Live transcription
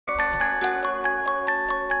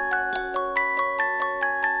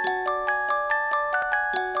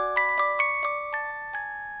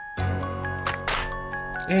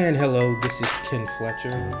And hello, this is Ken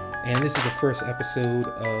Fletcher, and this is the first episode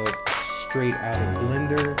of Straight Out of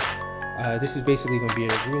Blender. This is basically going to be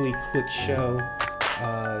a really quick show,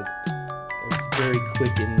 a very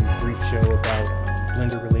quick and brief show about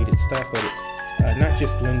Blender-related stuff, but not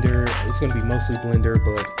just Blender. It's going to be mostly Blender,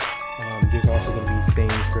 but there's also going to be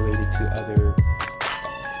things related to other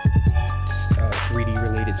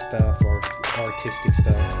 3D-related stuff or artistic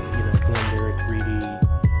stuff. You know, Blender, 3D,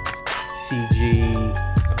 CG.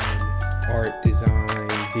 Art, design,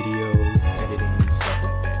 video, editing, stuff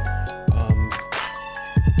like that.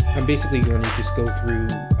 I'm basically going to just go through,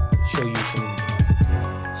 show you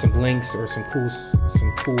some links or some cool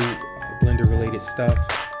Blender related stuff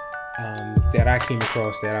that I came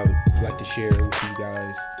across that I would like to share with you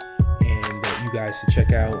guys and that you guys should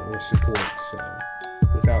check out or support. So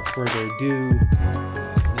without further ado,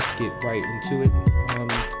 let's get right into it.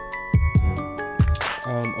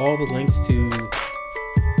 All the links to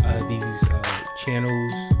these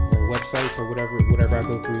channels or websites or whatever I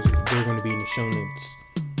go through, they're going to be in the show notes.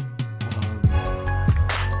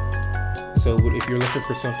 So if you're looking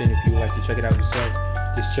for something, if you would like to check it out yourself,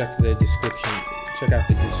 just check the description. Check out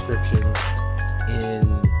the description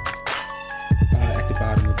at the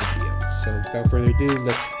bottom of the video. So without further ado,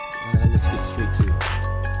 let's get straight to it.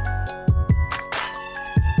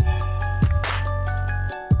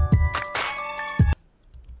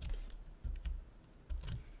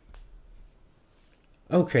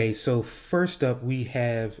 Okay, so first up we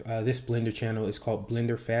have this Blender channel. It's called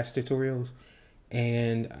Blender Fast Tutorials,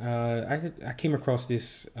 and I came across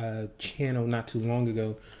this channel not too long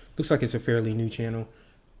ago. Looks like it's a fairly new channel,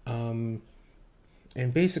 and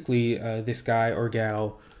basically this guy or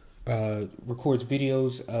gal records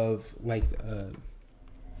videos of like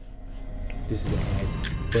this is an ad,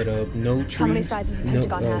 but of no trees. How many sides does a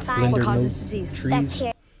pentagon have? What causes disease? Trees,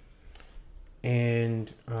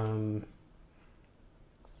 and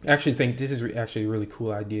I actually think this is actually a really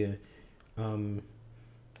cool idea.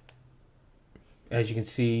 As you can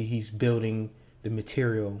see, he's building the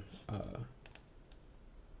material.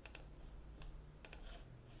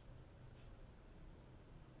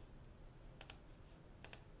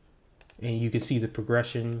 And you can see the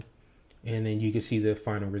progression, and then you can see the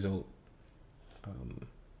final result.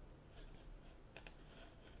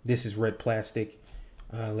 This is red plastic.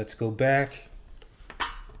 Let's go back.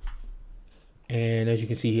 And as you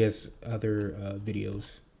can see, he has other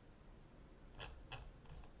videos,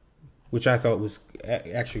 which I thought was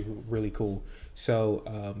actually really cool.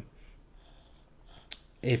 So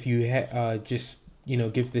if you just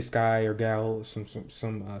give this guy or gal some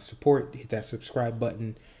support, hit that subscribe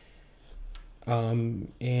button.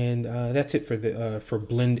 And that's it for the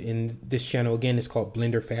Blend in this channel. Again, it's called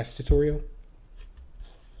Blender Fast Tutorial,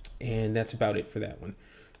 and that's about it for that one.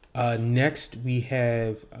 Next we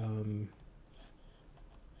have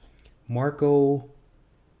Marco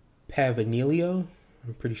Pavanello.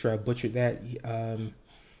 I'm pretty sure I butchered that.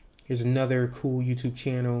 Here's another cool YouTube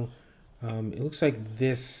channel. It looks like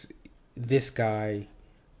this guy,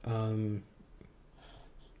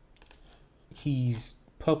 he's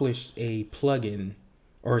published a plugin,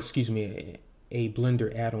 or excuse me, a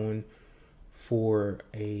Blender add-on for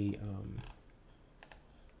I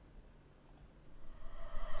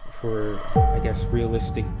guess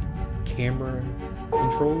realistic camera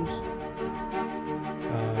controls.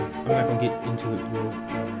 I'm not gonna get into it.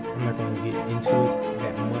 I'm not gonna get into it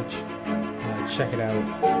that much. Check it out.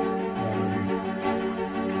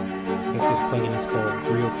 I guess this plugin is called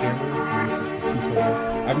Real Camera, and this is the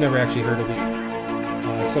 2.0. I've never actually heard of it.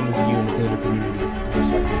 Some of you in the Blender community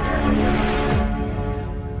most likely have already.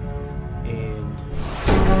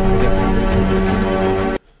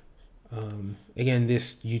 And again,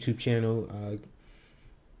 this YouTube channel,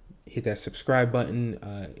 hit that subscribe button.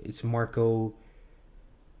 It's Marco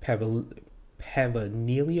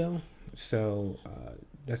Pavanello. So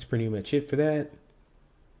that's pretty much it for that.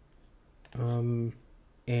 And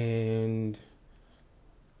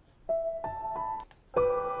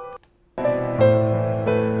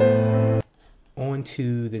on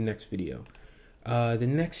to the next video. The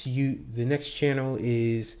next channel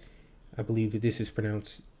is, I believe that this is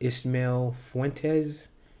pronounced Ismael Fuentes,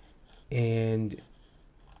 and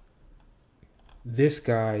this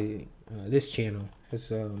guy, this channel has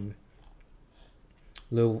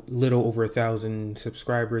little over 1,000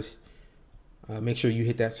 subscribers. Make sure you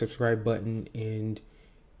hit that subscribe button, and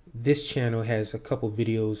this channel has a couple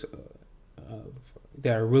videos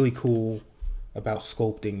that are really cool about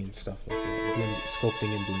sculpting and stuff like that.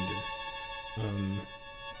 Sculpting in Blender.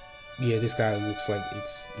 Yeah, this guy looks like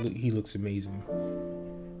he looks amazing.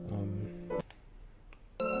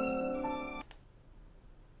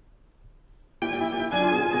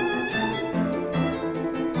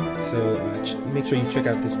 So make sure you check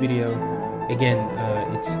out this video. Again,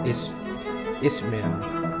 it's Ismael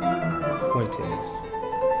Fuentes.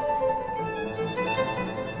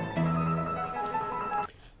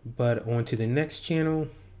 But on to the next channel.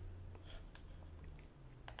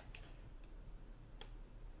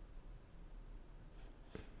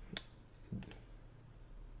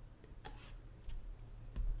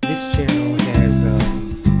 This channel has,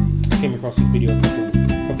 I came across this video a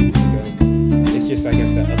couple weeks ago. It's just, I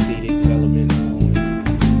guess, the updated development on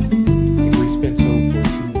the grease pencil for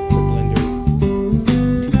Blender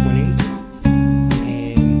 2.8.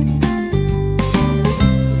 And a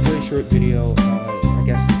very short video, I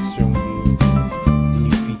guess it's showing you the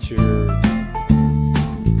new feature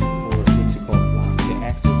for what's it called, lock the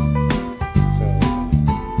axis.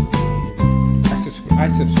 So, I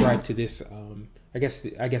subscribe to this. I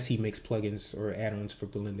guess he makes plugins or add-ons for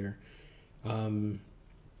Blender.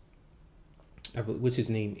 What's his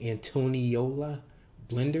name? Antonioya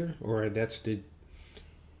Blende, or that's the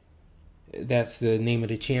name of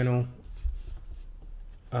the channel.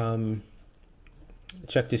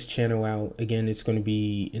 Check this channel out. Again, it's going to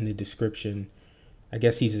be in the description. I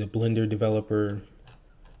guess he's a Blender developer.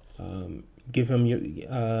 Give him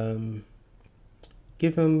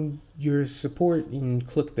your support and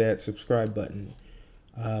click that subscribe button.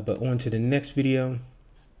 But on to the next video,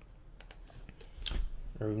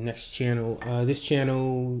 or next channel. This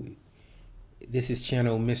is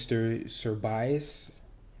channel MrSorbias,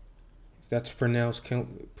 if that's pronounced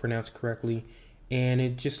correctly. And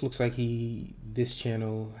it just looks like this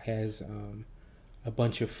channel has a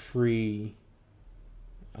bunch of free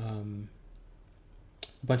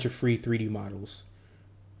 3D models.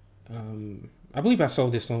 I believe I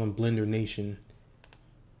saw this on Blender Nation.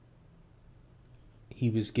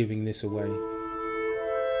 He was giving this away.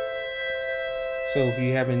 So if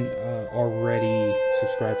you haven't already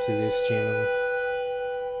subscribed to this channel,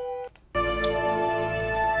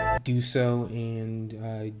 do so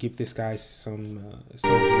and give this guy some of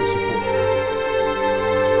your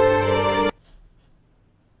support.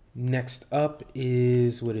 Next up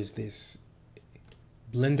is, what is this?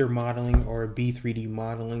 Blender modeling, or B3D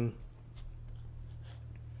modeling.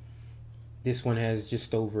 This one has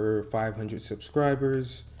just over 500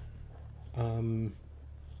 subscribers.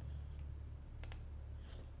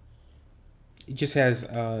 It just has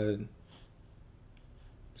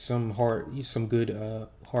some good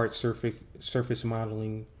hard surface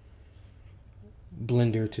modeling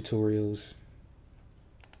Blender tutorials.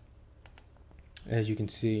 As you can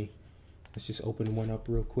see, let's just open one up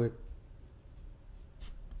real quick.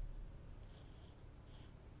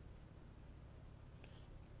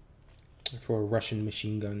 For a Russian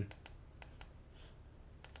machine gun.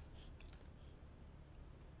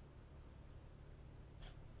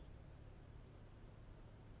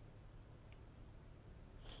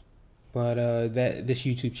 But this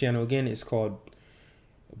YouTube channel again is called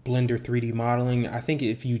Blender3d modeling. I think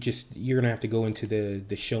if you're gonna have to go into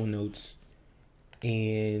the show notes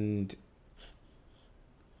and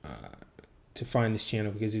to find this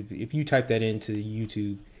channel, because if you type that into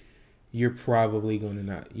YouTube, you're probably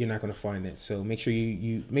you're not gonna find it. So make sure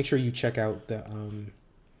you check out the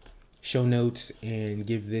show notes and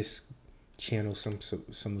give this channel some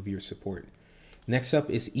of your support. Next up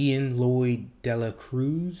is Lloyd, Dela,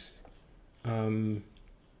 Cruz. I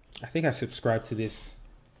think I subscribed to this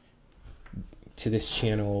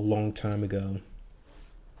channel a long time ago,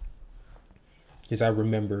 because I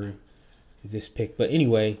remember this pic. But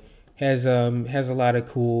anyway, has a lot of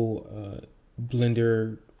cool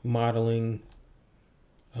Blender modeling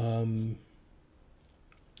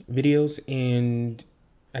videos, and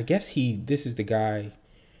I guess this is the guy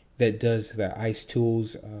that does the Ice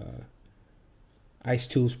Tools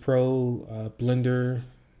Pro Blender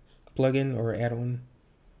plugin or add-on.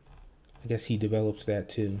 I guess he develops that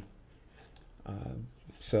too.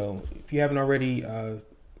 So if you haven't already,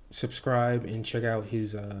 subscribe and check out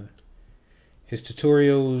his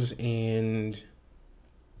tutorials and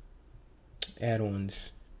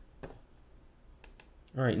add-ons.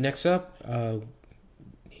 All right, next up,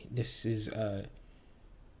 this is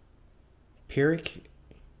Pierrick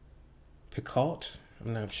Picaut.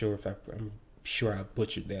 I'm sure I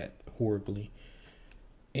butchered that horribly.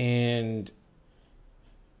 And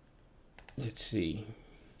let's see.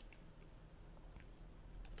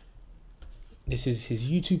 This is his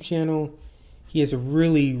YouTube channel. He has a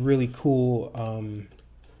really, really cool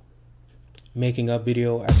making up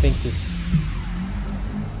video. I think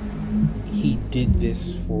he did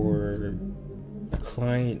this for a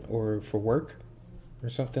client or for work or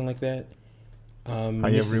something like that.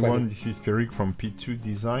 Hi everyone, this is Pierrick from P2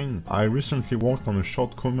 Design. I recently worked on a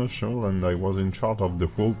short commercial and I was in charge of the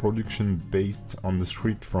whole production based on the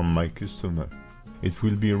script from my customer. It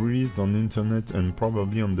will be released on internet and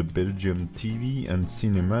probably on the Belgian TV and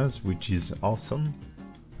cinemas, which is awesome.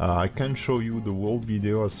 I can show you the whole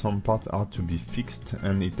video as some parts are to be fixed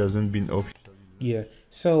and it hasn't been officially... Yeah,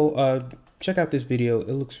 so check out this video.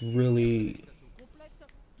 It looks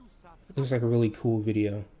like a really cool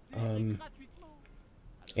video.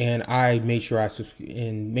 And I made sure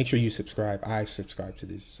make sure you subscribe. I subscribe to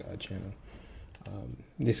this channel.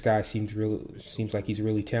 This guy seems like he's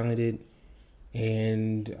really talented,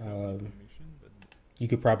 and you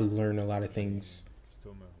could probably learn a lot of things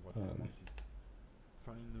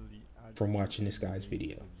from watching this guy's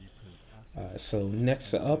video. So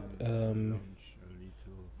next up,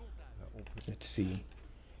 let's see.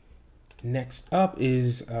 Next up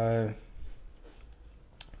is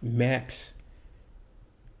Max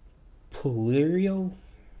Puliero,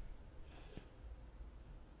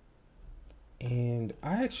 and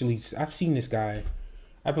I've seen this guy.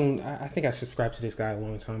 I think I subscribed to this guy a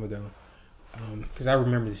long time ago, because I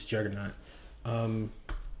remember this juggernaut.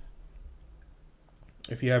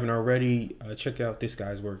 If you haven't already, check out this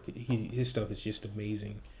guy's work. His stuff is just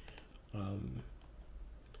amazing. Let's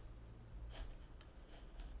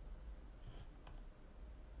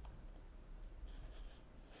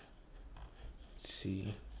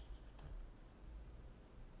see.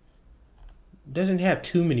 Doesn't have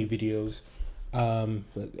too many videos,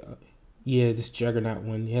 but yeah, this juggernaut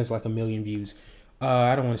one has like 1 million views.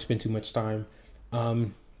 I don't want to spend too much time.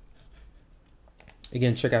 Again,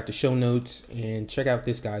 check out the show notes and check out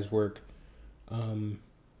this guy's work. Was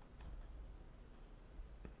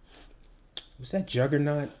that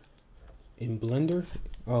juggernaut in Blender?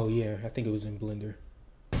 Oh yeah, I think it was in Blender.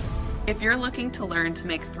 If you're looking to learn to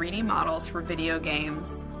make 3D models for video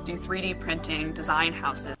games, do 3D printing, design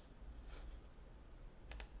houses.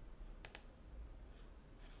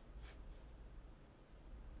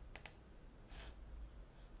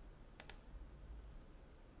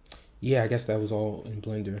 Yeah, I guess that was all in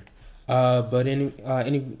Blender. But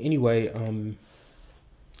anyway,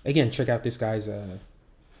 again, check out this guy's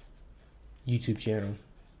YouTube channel.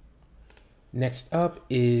 Next up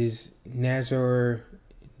is Nazar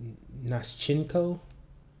Noschenko,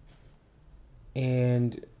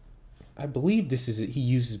 and I believe this is he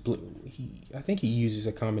uses I think he uses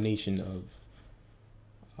a combination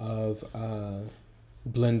of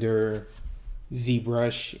Blender,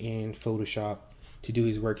 ZBrush, and Photoshop to do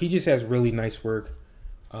his work. He just has really nice work.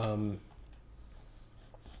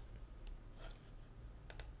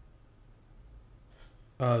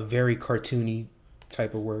 Very cartoony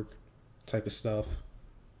type of work, type of stuff.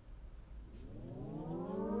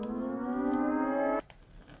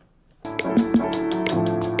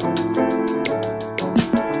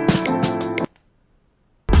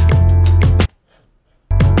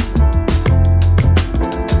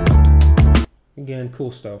 Again,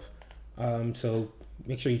 cool stuff. So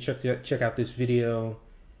make sure you check out this video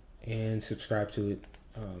and subscribe to it.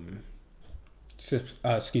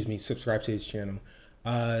 Subscribe to his channel.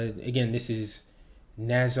 Again, this is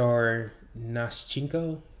Nazar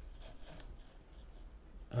Noschenko.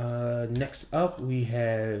 Next up we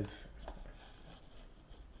have,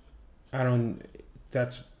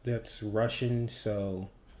 that's Russian, so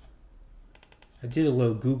I did a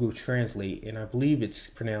little Google Translate and I believe it's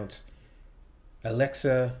pronounced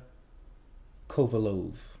Alexei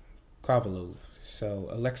Kovalev. So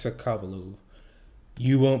Alexei Kovalev.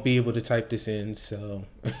 You won't be able to type this in, so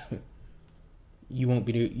you won't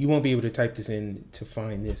be able to type this in to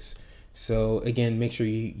find this. So again, make sure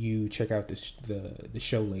you check out the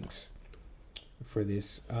show links for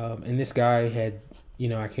this. And this guy had,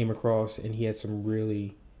 I came across, and he had some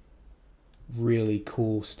really, really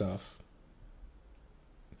cool stuff.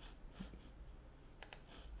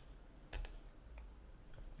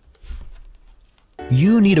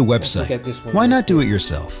 You need a website. Why not do it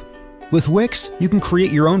yourself? With Wix, you can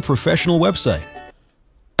create your own professional website.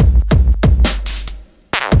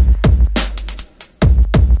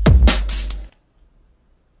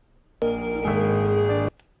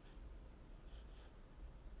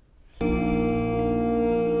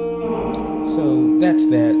 So that's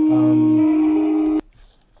that.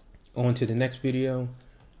 On to the next video.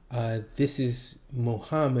 This is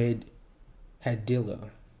Mohammed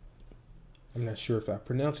Hdila. I'm not sure if I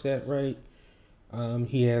pronounced that right.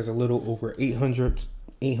 He has a little over 800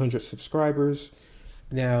 subscribers.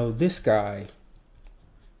 Now this guy,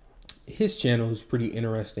 his channel is pretty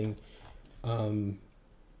interesting.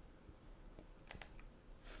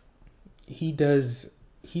 He does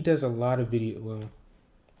he does a lot of video. Well,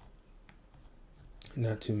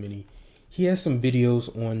 not too many. He has some videos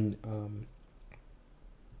on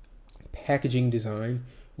packaging design.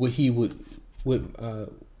 What he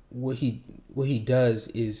does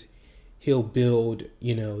is he'll build,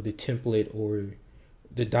 you know, the template or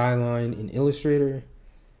the die line in Illustrator,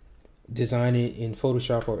 design it in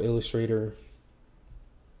Photoshop or Illustrator,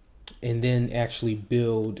 and then actually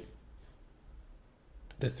build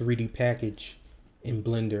the 3D package in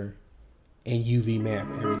Blender and UV map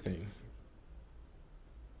everything.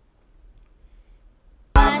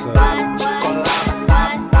 So,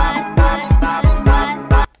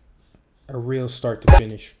 a real start to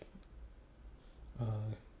finish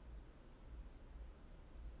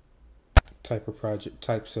types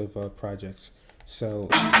of projects. So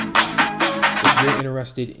if you're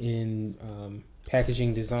interested in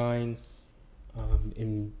packaging design,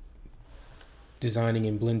 in designing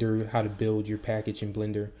in Blender, how to build your package in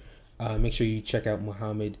Blender, make sure you check out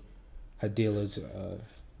Mohammed Hdila's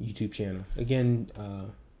YouTube channel. Again,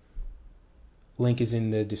 link is in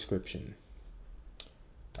the description.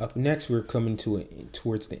 Up next, we're coming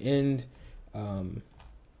towards the end.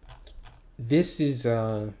 This is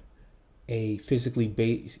a physically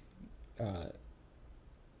based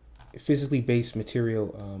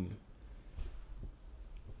material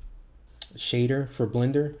shader for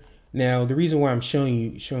Blender. Now, the reason why I'm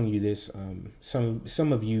showing you this,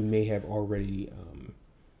 some of you may have already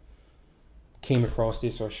came across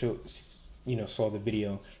this or saw the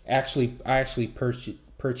video. I actually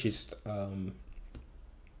purchased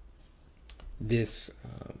this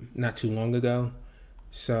not too long ago.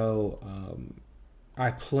 So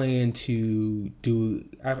I plan to do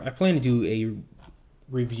a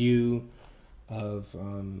review of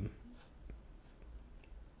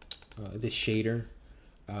this shader.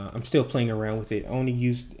 I'm still playing around with it.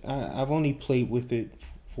 I've only played with it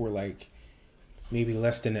for like maybe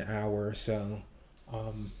less than an hour or so.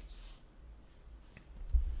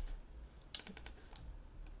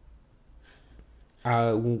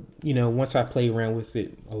 Once I play around with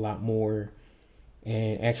it a lot more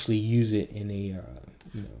and actually use it in a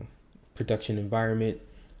production environment,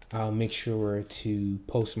 I'll make sure to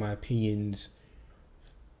post my opinions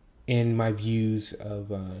and my views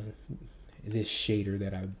of this shader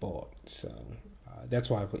that I bought. So that's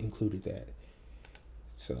why I included that.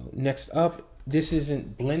 So next up, this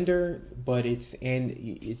isn't Blender, but it's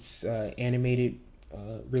animated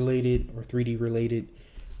related or 3D related.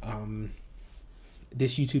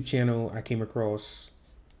 This YouTube channel I came across,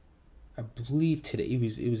 I believe today.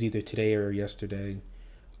 It was either today or yesterday.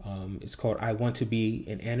 It's called I Want to Be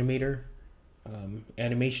an Animator,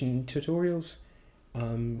 animation tutorials.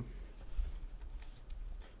 And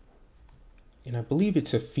I believe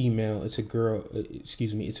it's a female, it's a girl,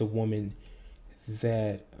 it's a woman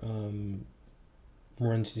that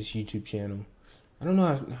runs this YouTube channel. I don't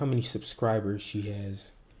know how many subscribers she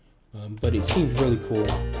has, but it seems really cool.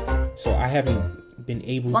 So I haven't been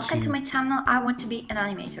able Welcome to my channel, I Want to Be an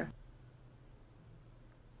Animator.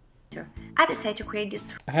 I decided to create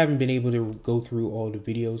this. I haven't been able to go through all the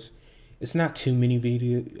videos. It's not too many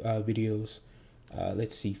videos.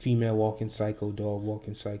 Let's see, female walking cycle, dog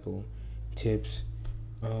walking cycle, tips.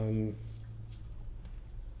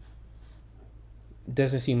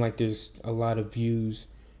 Doesn't seem like there's a lot of views,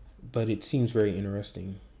 but it seems very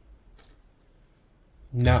interesting.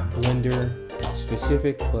 Not Blender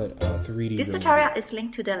specific, but 3D. This tutorial is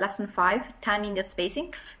linked to the lesson 5, timing and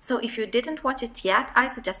spacing. So if you didn't watch it yet, I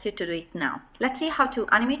suggest you to do it now. Let's see how to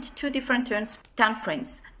animate 2 different turns, 10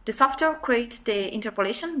 frames. The software creates the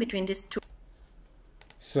interpolation between these 2.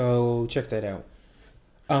 So check that out.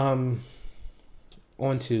 On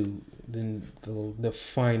to the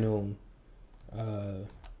final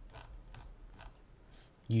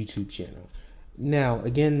YouTube channel. Now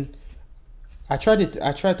again, I tried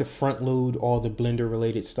to front load all the Blender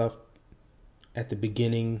related stuff at the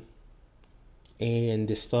beginning, and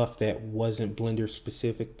the stuff that wasn't Blender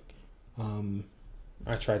specific,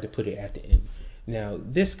 I tried to put it at the end. Now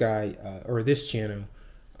this guy or this channel,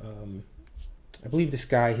 I believe this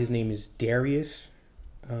guy, his name is Darius.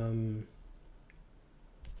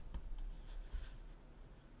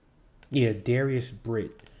 Yeah, Darius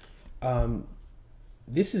Britt.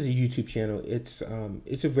 This is a YouTube channel. It's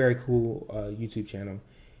a very cool YouTube channel.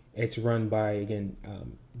 It's run by, again,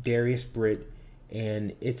 Darius Britt,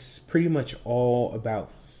 and it's pretty much all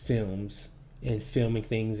about films and filming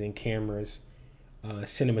things and cameras,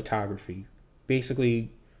 cinematography.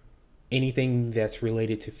 Basically, anything that's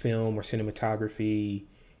related to film or cinematography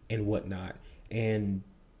and whatnot. And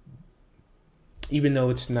even though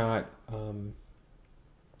it's not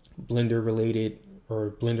Blender related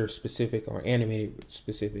or Blender specific or animated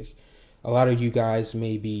specific. A lot of you guys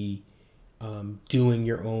may be doing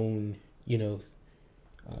your own, you know,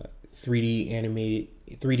 3D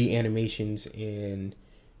animations, and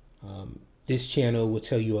this channel will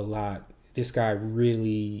tell you a lot. This guy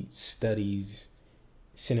really studies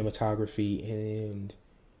cinematography and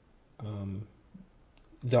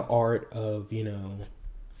the art of, you know,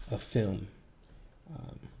 a film.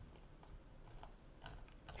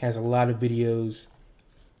 Has a lot of videos.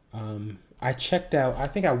 I checked out, I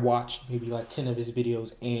think I watched maybe like 10 of his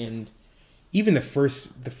videos, and even the first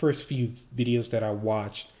few videos that I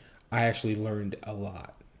watched, I actually learned a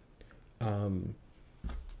lot.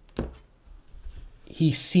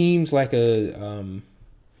 He seems like a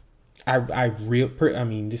I really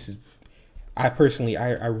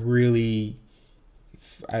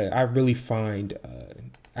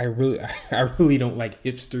don't like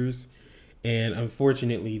hipsters, and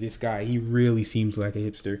unfortunately this guy, he really seems like a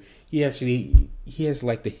hipster. He has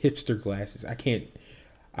like the hipster glasses.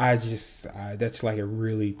 That's like a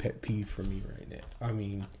really pet peeve for me right now. I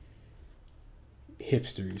mean,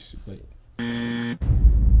 hipsters, but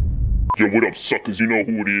yo, what up, suckers? You know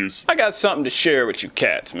who it is. I got something to share with you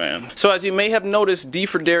cats, man. So as you may have noticed, D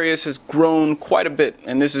for Darius has grown quite a bit,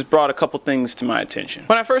 and this has brought a couple things to my attention.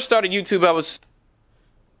 When I first started YouTube, I was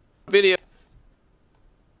video.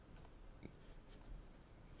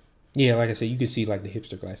 Yeah, like I said, you can see like the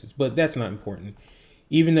hipster glasses, but that's not important.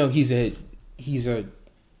 Even though he's a hipster,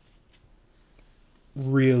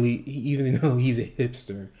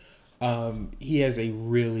 he has a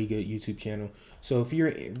really good YouTube channel. So if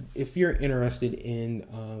you're interested in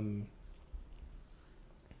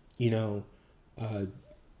you know,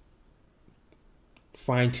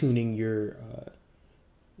 fine-tuning your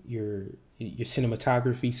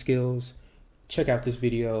cinematography skills, check out this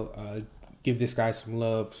video. Give this guy some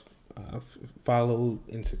love. Follow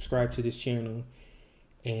and subscribe to this channel,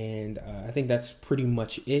 and I think that's pretty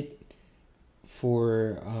much it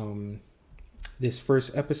for this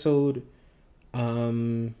first episode.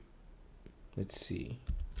 Let's see.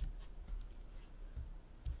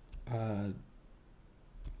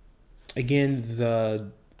 Again,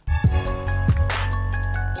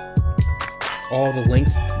 all the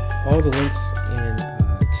links and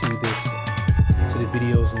to the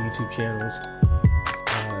videos and YouTube channels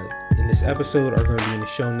in this episode are going to be in the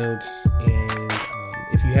show notes. And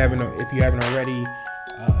if you haven't already,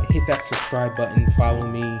 hit that subscribe button. Follow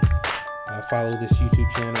me. Follow this YouTube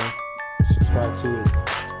channel. Subscribe to it.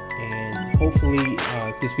 And hopefully,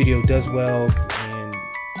 if this video does well, and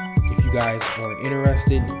if you guys are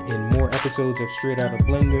interested in more episodes of Straight Outta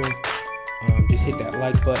Blender, just hit that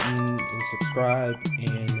like button and subscribe,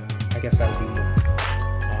 and I guess I'll do more.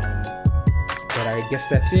 But I guess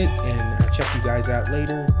that's it, and I'll check you guys out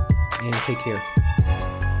later, and take care.